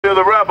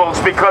the rebels,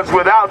 because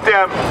without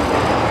them,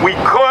 we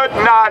could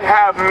not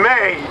have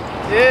made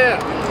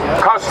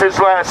Custer's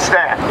Last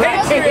Stand.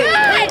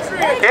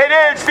 It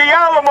is the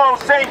Alamo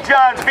St.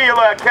 John's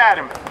Villa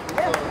Academy.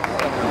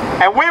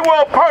 And we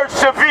will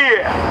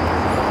persevere,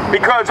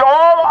 because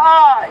all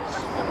eyes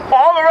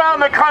all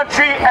around the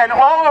country and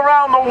all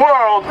around the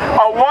world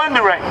are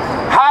wondering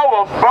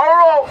how a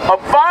borough of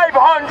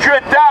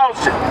 500,000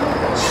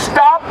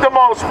 stopped the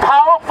most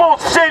powerful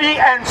city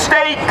and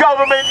state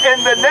government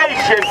in the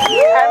nation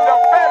and the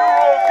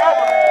federal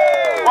government.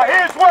 Well,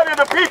 here's one of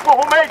the people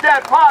who made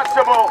that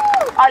possible.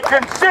 I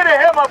consider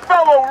him a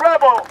fellow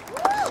rebel,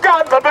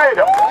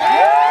 LoBaido.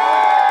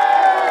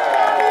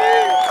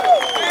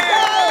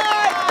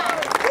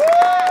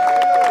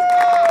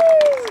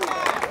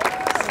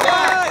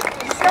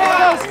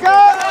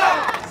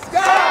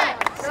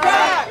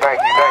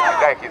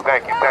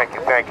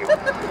 Thank you.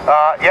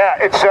 Yeah,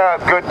 it's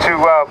good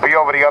to be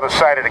over the other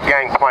side of the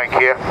gangplank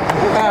here.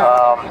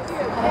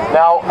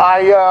 Now,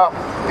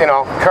 you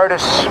know,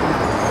 Courtis,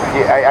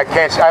 I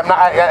can't say,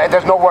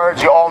 there's no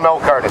words, you all know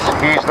Courtis.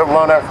 He's the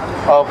runner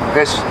of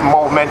this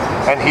movement,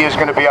 and he is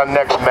going to be our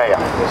next mayor.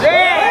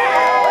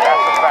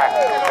 That's a fact.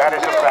 That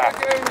is a fact.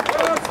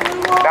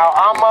 Now,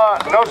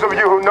 those of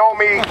you who know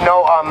me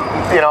know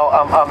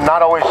I'm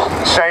not always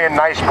saying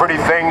nice, pretty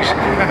things.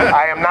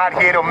 I am not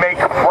here to make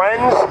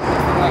friends.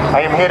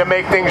 I am here to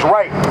make things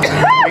right.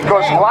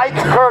 Because like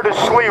Courtis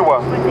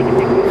Sliwa,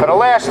 for the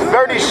last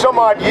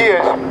 30-some-odd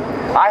years,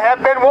 I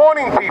have been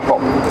warning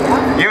people,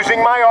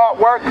 using my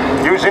artwork,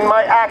 using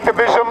my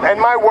activism and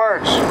my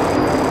words,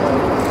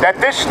 that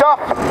this stuff,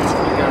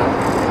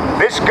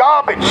 this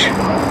garbage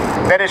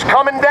that is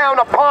coming down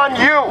upon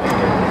you,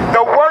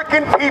 the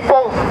working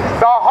people,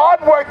 the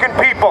hard-working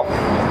people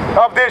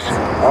of this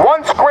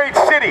once great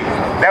city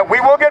that we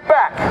will get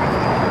back,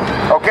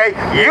 okay?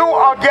 You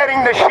are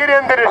getting the shit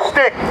end of the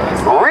stick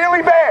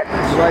really bad.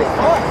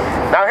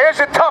 Now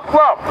here's a tough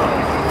love.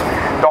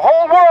 The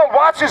whole world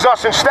watches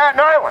us in Staten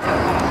Island.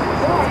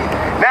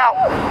 Now,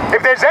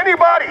 if there's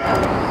anybody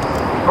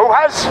who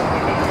has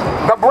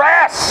the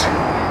brass,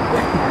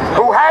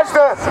 who has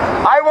the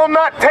I will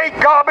not take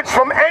garbage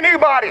from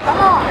anybody,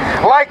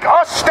 like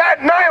us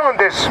Staten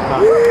Islanders,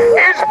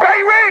 is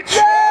Bay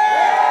Ridge.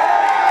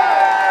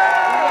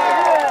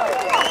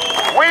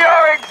 We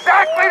are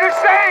exactly the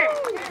same.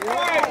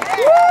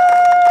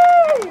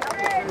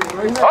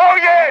 Oh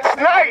yeah, it's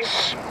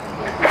nice.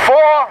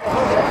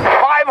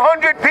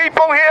 500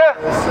 people here.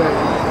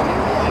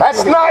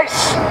 That's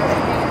nice.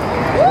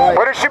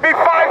 But it should be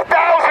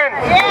 5,000.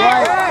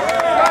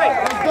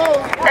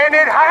 And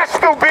it has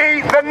to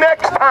be the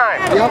next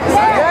time.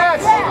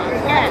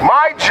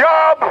 My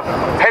job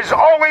has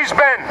always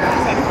been,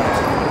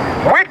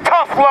 with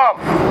tough love,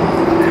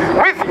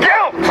 with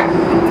guilt,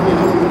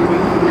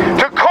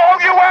 to call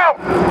you out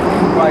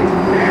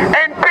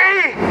and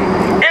be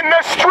in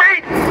the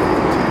street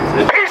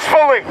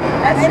peacefully,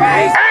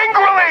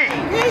 angrily,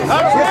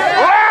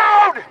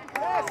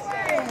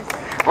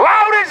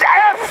 loud as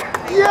F,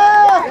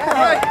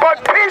 but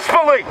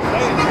peacefully.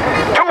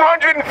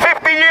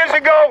 250 years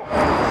ago,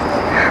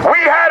 we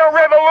had a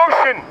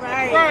revolution.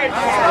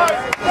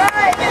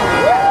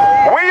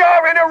 We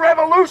are in a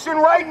revolution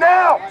right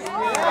now.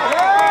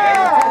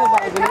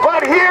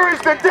 But here is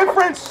the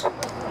difference,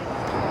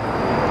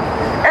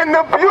 and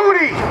the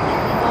beauty,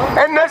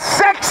 and the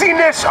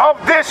sexiness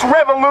of this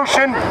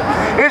revolution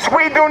is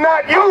we do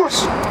not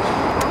use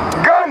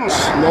guns.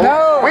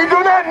 No. We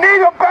do not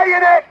need a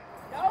bayonet.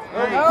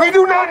 No. We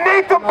do not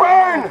need to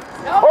burn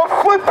or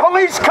flip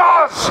police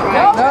cars.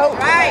 No.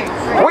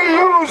 We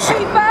use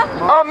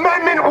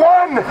Amendment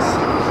 1.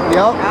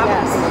 Yep.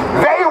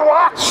 They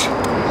watch.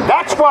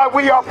 That's why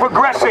we are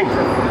progressing.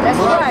 That's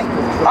right.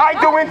 I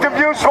do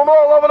interviews from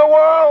all over the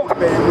world.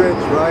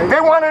 They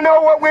want to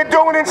know what we're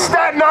doing in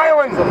Staten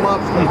Island.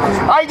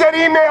 I get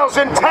emails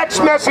and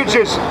text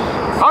messages.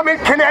 I'm in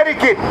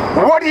Connecticut.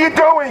 What are you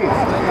doing?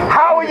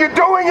 How are you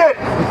doing it?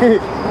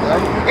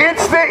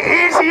 It's the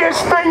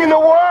easiest thing in the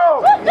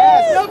world.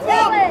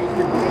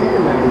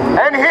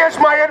 And here's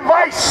my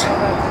advice.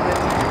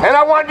 And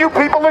I want you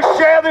people to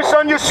share this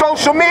on your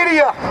social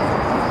media.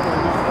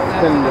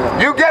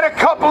 You get a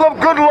couple of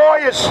good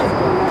lawyers.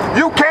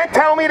 You can't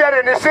tell me that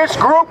in this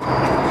group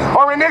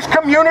or in this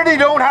community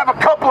don't have a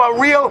couple of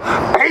real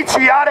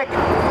patriotic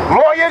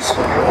lawyers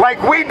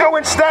like we do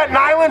in Staten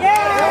Island.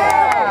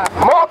 Yeah.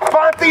 Mark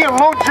Fonte and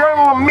Lou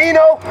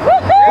Germino,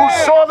 who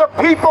saw the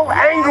people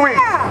angry,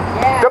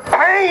 the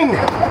pain.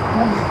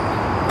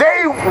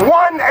 They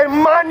won a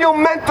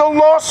monumental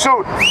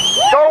lawsuit.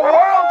 The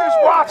world is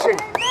watching.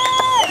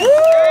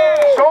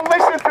 So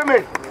listen to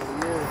me.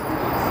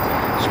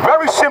 It's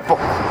very simple.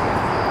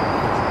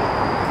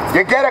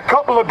 You get a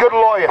couple of good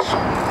lawyers.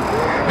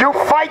 You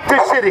fight the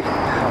city,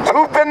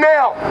 tooth and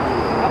nail.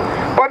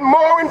 But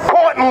more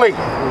importantly,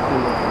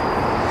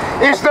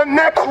 is the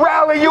next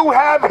rally you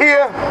have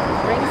here,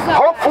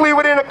 hopefully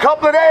within a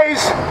couple of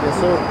days.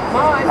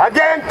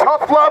 Again,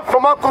 tough love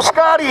from Uncle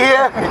Scotty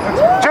here.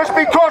 Just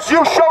because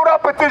you showed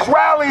up at this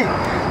rally,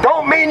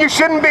 don't mean you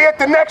shouldn't be at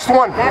the next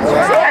one.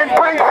 And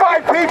bring 5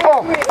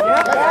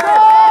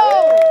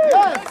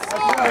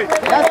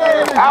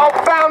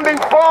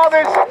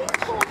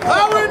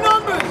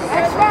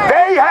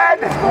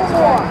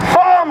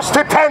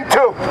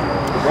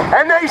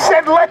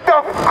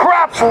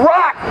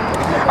 rot.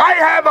 I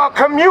have a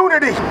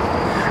community,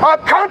 a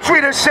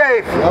country to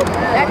save.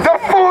 The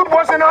food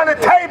wasn't on the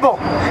table.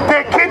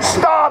 Their kids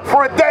starved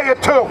for a day or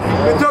two.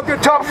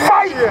 To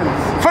fight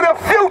for the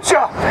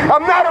future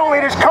of not only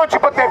this country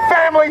but their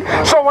family.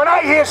 So when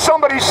I hear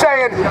somebody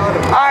saying,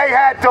 I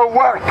had to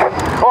work,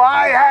 or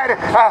I had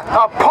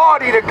a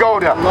party to go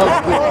to,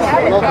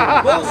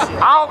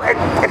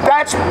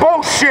 that's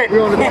bullshit.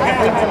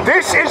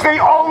 This is the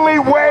only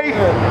way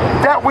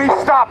that we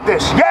stop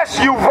this. Yes,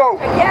 you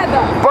vote,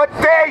 but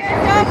they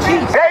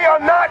are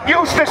not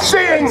used to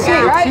seeing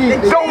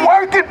the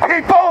working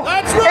people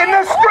in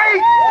the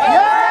street.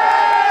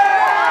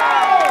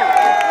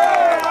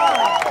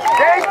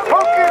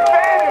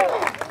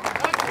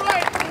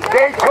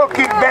 They took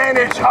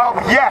advantage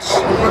of, yes,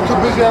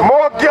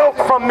 more guilt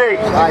from me,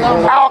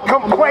 our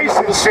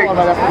complacency,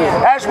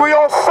 as we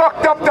all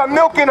sucked up the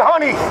milk and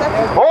honey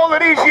all of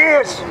these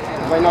years,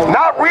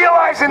 not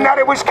realizing that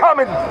it was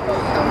coming.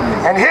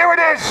 And here it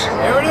is.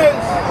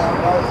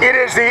 It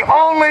is the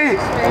only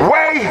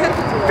way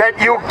that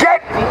you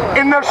get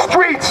in the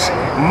streets.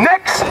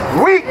 Next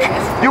week,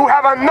 you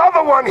have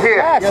another one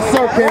here, a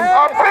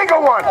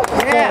bigger one.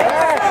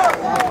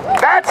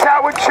 That's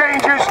how it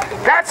changes.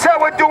 That's how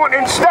we're doing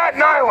in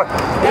Staten Island.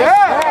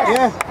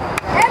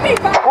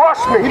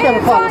 Trust me.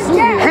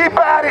 Keep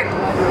at it.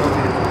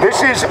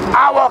 This is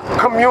our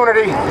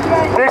community.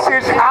 This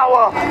is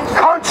our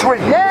country.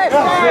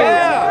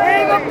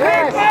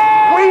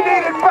 We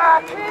need it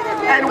back,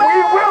 and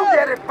we will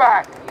get it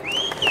back.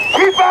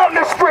 Keep out in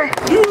the street.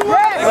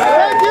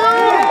 USA!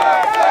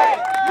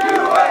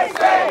 USA!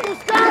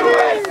 USA!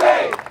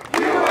 USA!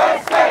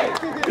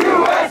 USA!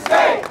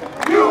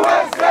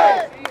 USA!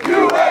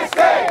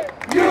 USA!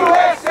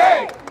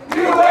 USA!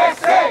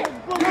 USA!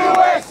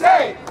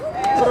 USA!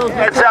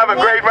 Let's have a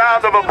great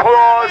round of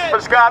applause for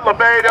Scott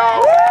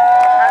LoBaido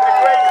and the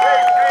great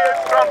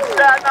patriots from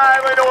Staten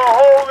Island who are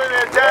holding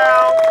it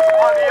down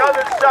on the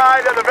other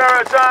side of the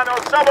Verrazano,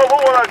 some of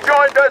whom have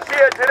joined us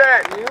here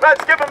today.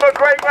 Let's give them a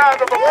great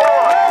round of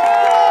applause.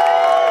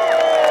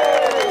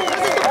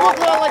 This is the book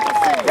I like to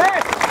see.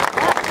 Yes.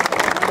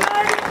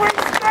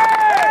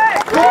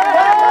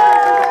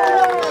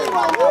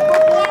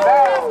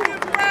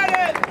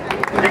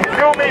 You can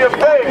do me a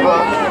favor,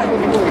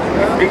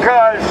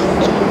 because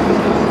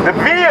the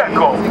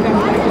vehicle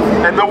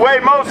and the way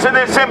most of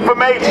this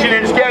information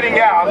is getting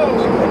out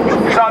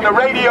is on the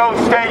radio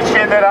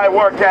station that I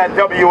work at,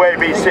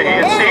 WABC.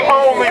 It's the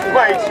only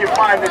place you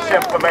find this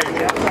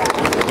information.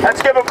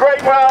 Let's give a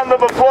great round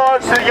of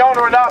applause to the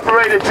owner and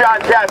operator,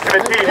 John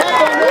Cassimatidis.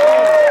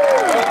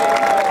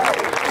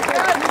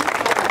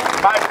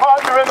 My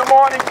partner in the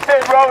morning,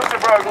 Sid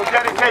Rosenberg, who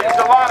dedicates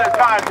a lot of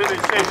time to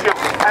this issue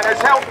and has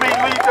helped me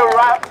lead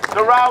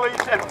the rallies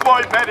at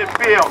Floyd Bennett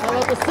Field.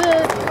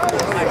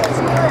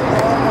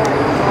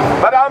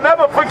 But I'll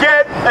never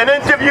forget an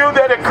interview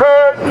that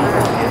occurred.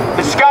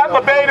 Scott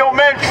LoBaido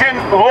mentioned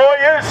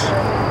lawyers.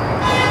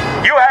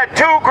 You had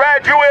 2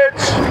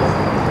 graduates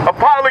of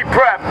Poly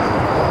Prep,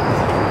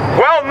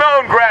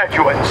 well-known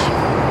graduates.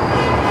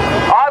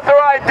 Arthur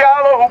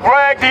Idala, who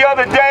bragged the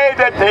other day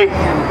that they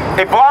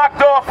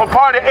blocked off a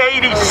part of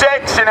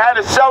 86 and had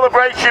a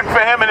celebration for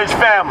him and his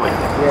family.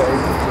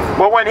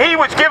 Well, when he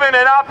was given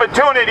an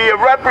opportunity of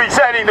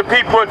representing the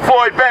people at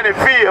Floyd Bennett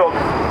Field,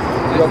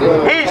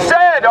 he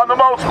said on the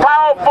most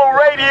powerful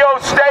radio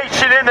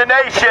station in the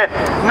nation,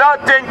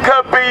 nothing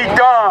could be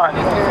done.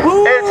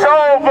 It's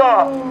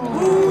over.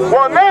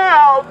 Well,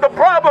 now the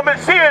problem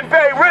is here in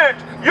Bay Ridge.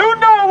 You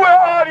know where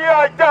Ari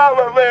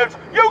Kagan lives.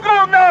 You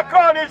go knock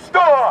on his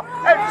door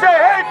and say,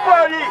 hey,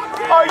 buddy,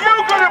 are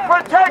you going to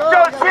protect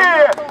us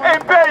here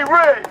in Bay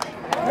Ridge?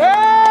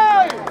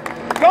 Hey!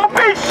 Don't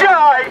be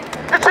shy.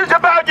 This is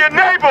about your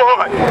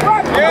neighborhood.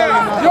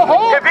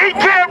 If he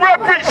can't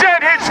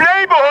represent his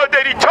neighborhood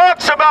that he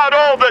talks about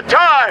all the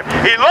time,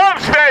 he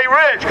loves Bay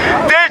Ridge,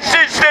 this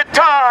is the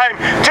time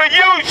to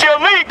use your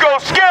legal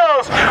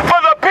skills for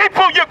the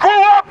people you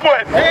grew up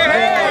with.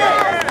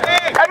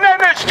 And then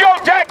there's Joe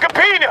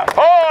Tacopina.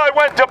 Oh, I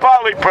went to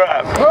Poly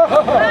Prep.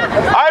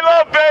 I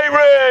love Bay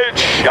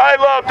Ridge. I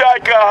love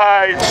Dyker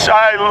Heights.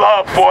 I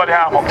love Fort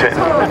Hamilton.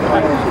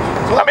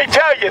 Let me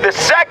tell you, the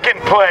second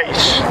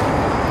place,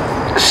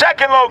 the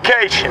second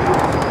location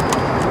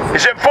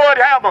is in Fort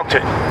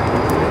Hamilton.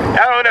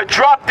 I'm going to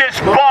drop this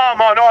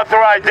bomb on Arthur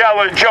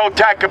Idala and Joe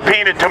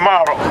Tacopina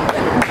tomorrow.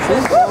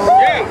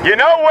 You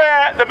know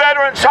where the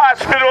Veterans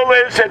Hospital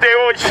is that they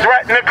always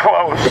threaten to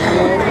close?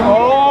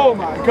 Oh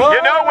my God.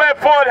 You know where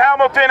Fort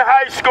Hamilton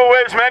High School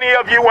is? Many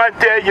of you went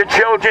there, your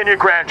children, your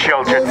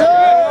grandchildren.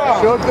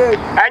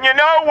 And you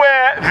know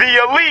where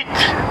the elite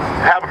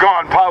have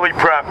gone, Poly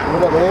Prep.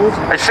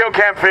 I still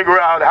can't figure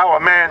out how a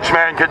man's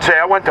man could say,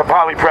 I went to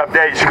Poly Prep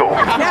day school.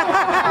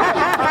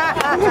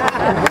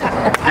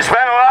 You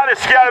spent a lot of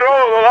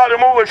scarol, a lot of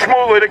moolah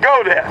shmoolah to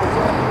go there.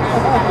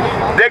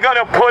 They're going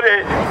to put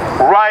it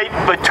right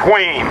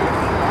between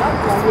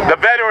the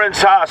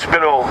Veterans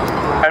Hospital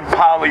and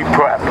Poly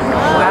Prep.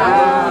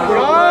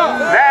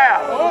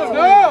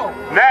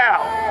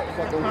 Now,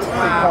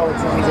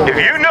 If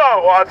you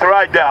know Arthur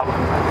Idella,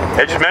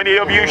 as many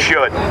of you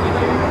should,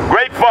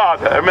 great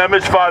father. I remember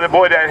his father,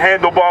 boy, that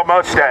handlebar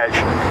mustache.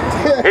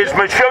 His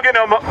Meshuggah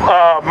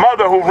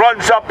mother who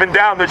runs up and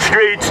down the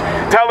streets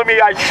telling me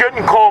I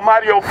shouldn't call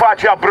Mario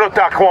Faccia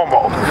Brutta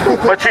Cuomo.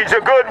 But she's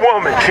a good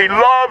woman. She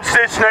loves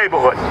this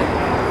neighborhood.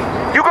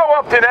 You go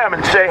up to them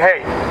and say,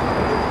 hey,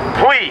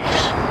 please,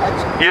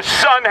 your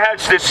son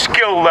has the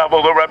skill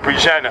level to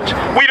represent us.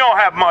 We don't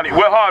have money.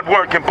 We're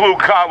hard-working,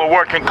 blue-collar,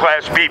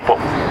 working-class people.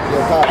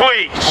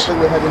 Please,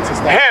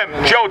 him,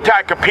 Joe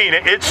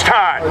Tacopina, it's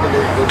time.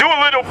 Do a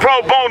little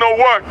pro bono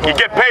work. You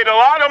get paid a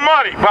lot of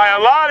money by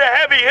a lot of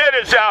heavy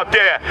hitters out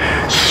there.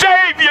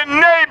 Save your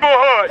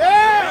neighborhood.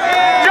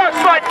 Just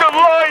like the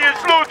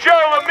lawyers Lou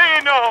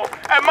Gerlamino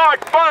and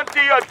Mark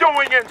Fonte are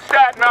doing in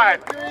Staten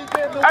Island.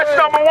 That's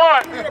number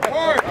one.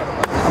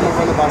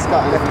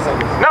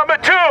 Number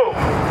two,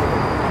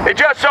 it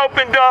just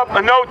opened up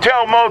a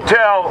no-tell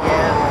motel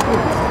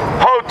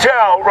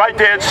hotel right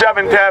there at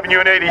 7th Avenue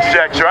and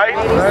 86, right?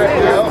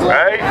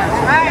 Right?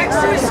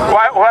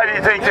 Why do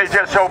you think they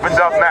just opened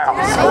up now?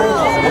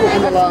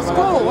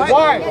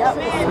 Why?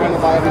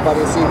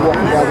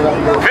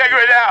 Figure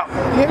it out.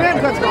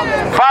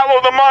 Follow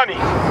the money.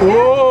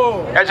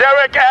 As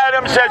Eric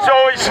Adams has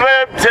always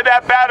lived to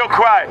that battle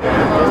cry.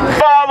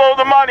 Follow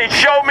the money.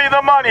 Show me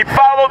the money.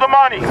 Follow the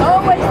money.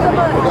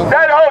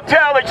 That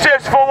hotel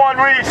exists for one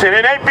reason.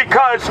 It ain't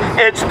because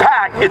it's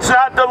packed. It's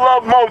not the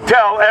Love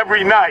Motel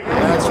every night.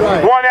 That's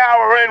right. 1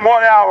 hour in,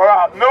 1 hour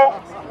out. Nope.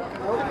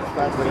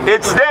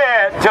 It's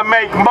there to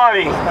make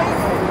money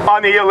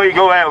on the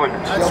illegal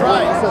aliens. That's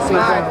right.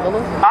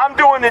 I'm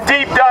doing the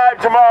deep dive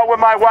tomorrow with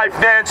my wife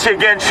Nancy.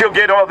 Again, she'll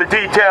get all the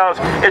details.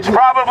 It's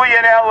probably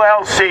an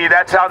LLC.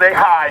 That's how they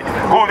hide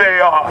who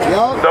they are.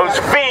 Those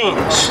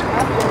fiends.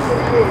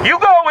 You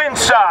go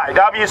inside.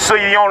 Obviously,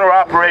 the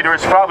owner-operator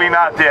is probably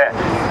not there.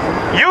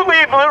 You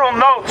leave little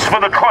notes for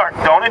the clerk.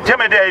 Don't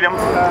intimidate him.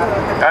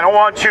 I don't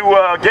want you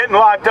getting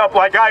locked up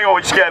like I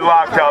always get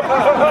locked up.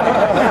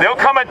 There'll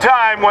come a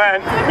time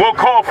when we'll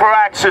call for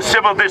acts of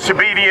civil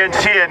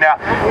disobedience here. Now,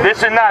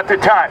 this is not the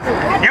time.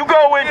 You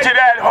go into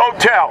that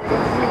hotel.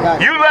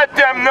 You let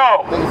them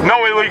know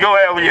no illegal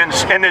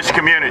aliens in this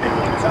community.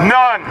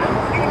 None.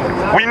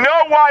 We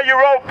know why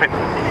you're open.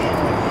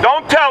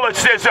 Don't tell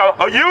us there's a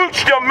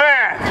huge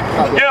demand.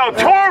 You know,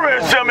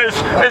 tourism is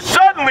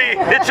suddenly,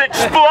 it's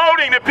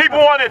exploding that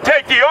people want to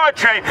take the R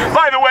train.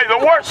 By the way,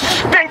 the worst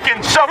stinking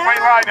subway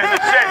ride in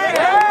the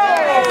city.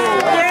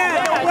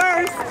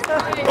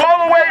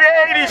 All the way to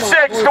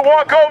 86 to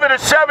walk over to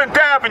 7th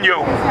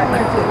Avenue.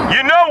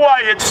 You know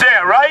why it's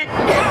there, right?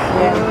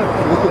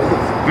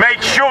 Make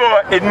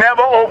sure it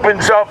never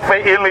opens up for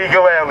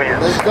illegal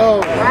aliens. Let's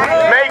go.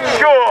 Make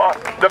sure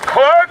the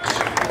clerks,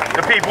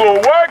 the people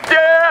who work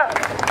there,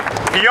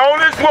 the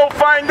owners will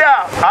find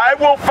out. I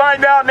will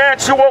find out.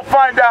 Nancy will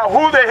find out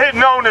who the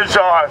hidden owners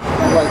are.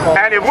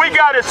 And if we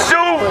got to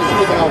sue,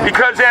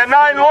 because there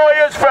are 9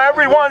 lawyers for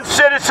every 1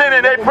 citizen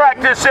and they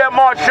practice their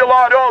martial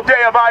art all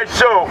day if I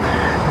sue,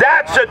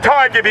 that's a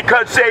target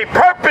because they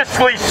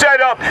purposely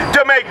set up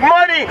to make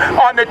money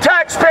on the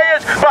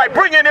taxpayers by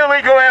bringing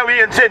illegal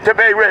aliens into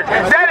Bay Ridge.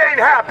 That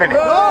ain't happening.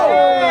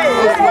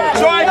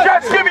 So I'm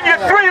just giving you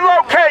 3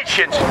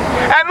 locations.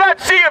 And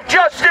let's see if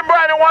Justin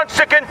Brannan wants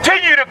to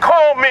continue to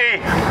call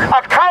me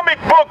a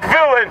comic book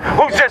villain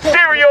who's a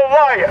serial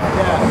liar.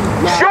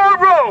 Shore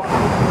Road,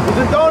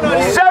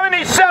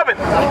 77,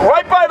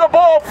 right by the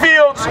ball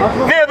fields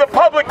near the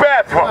public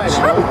bathrooms.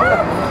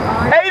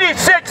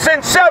 86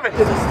 and 7,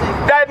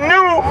 that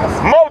new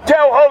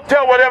motel,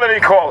 hotel, whatever they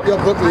call it.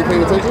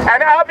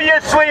 And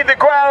obviously the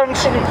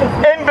grounds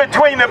in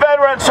between the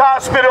Veterans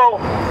Hospital,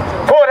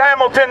 Port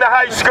Hamilton, the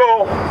high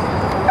school,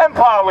 and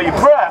Poly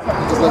Prep,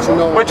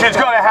 which is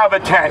going to have a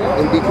tent.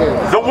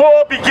 The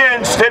war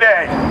begins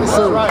today.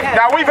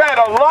 Now, we've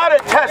had a lot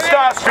of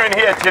testosterone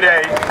here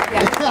today.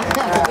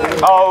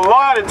 A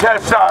lot of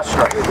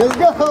testosterone.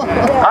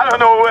 I don't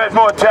know who has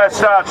more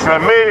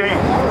testosterone. Me,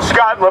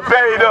 Scott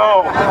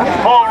LoBaido,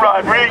 Paul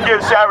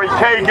Rodriguez, Ari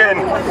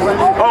Kagan.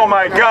 Oh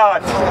my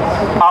God.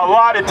 A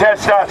lot of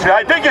testosterone.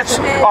 I think it's,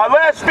 our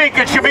last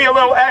speaker should be a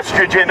little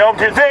estrogen, don't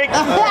you think?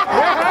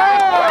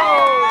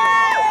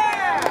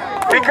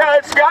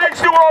 Because guys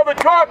do all the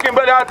talking,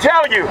 but I'll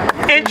tell you,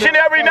 each and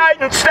every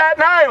night in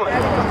Staten Island,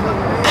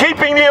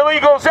 keeping the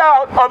illegals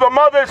out are the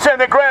mothers and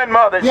the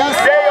grandmothers. Yes.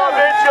 They are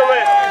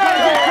vigilant.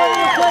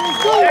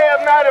 They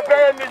have not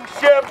abandoned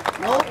ship.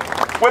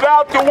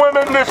 Without the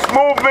women, this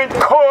movement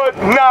could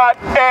not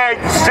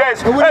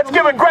exist. Let's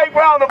give a great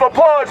round of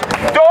applause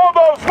to all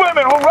those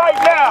women who right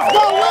now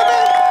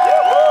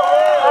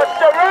are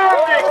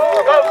surrounding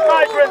those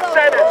migrant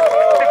centers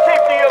to keep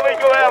the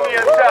illegal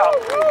aliens out.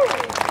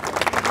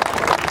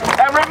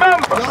 And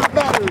remember,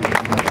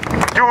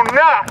 do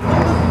not,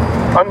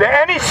 under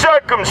any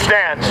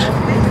circumstance,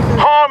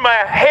 harm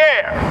a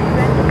hair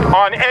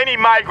on any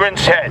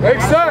migrant's head.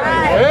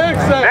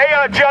 They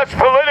are just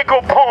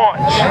political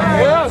pawns.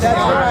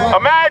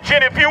 Imagine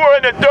imagine if you were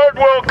in a third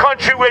world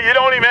country where you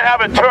don't even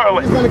have a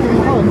toilet.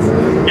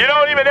 You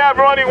don't even have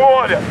running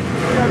water.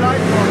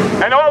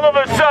 And all of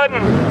a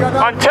sudden,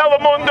 on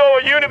Telemundo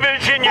or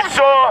Univision, you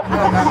saw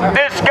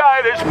this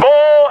guy, this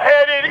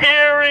bald-headed,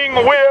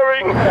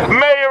 earring-wearing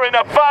mayor in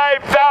a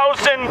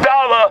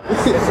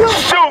 $5,000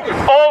 suit,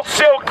 all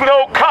silk,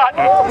 no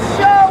cotton,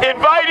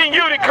 inviting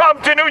you to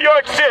come to New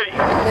York City.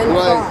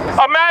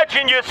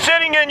 Imagine you're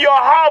sitting in your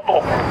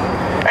hovel,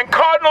 and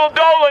Cardinal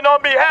Dolan,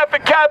 on behalf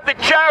of Catholic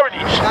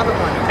Charities,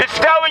 is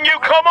telling you,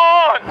 come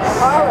on,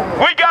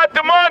 we got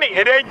the money.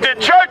 It ain't the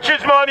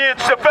church's money,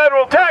 it's the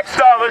federal tax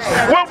dollars.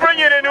 We'll bring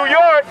you to New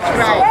York.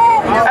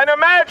 And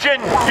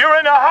imagine you're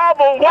in a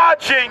hovel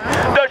watching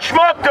the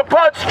schmuck, the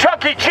putz,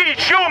 Chuck E. Cheese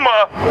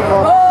Schumer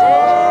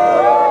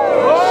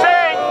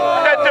saying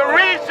that the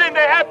reason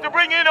they have to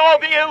bring in all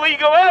the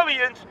illegal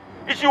aliens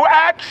is you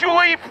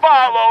actually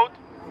followed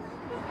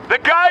the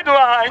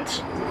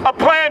guidelines of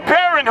Planned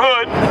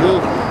Parenthood,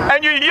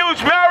 and you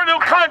used marital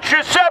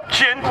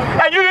contraception,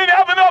 and you didn't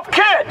have enough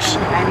kids.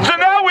 So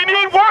now we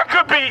need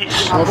worker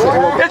bees.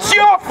 It's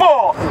your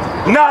fault.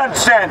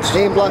 Nonsense.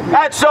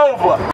 That's over.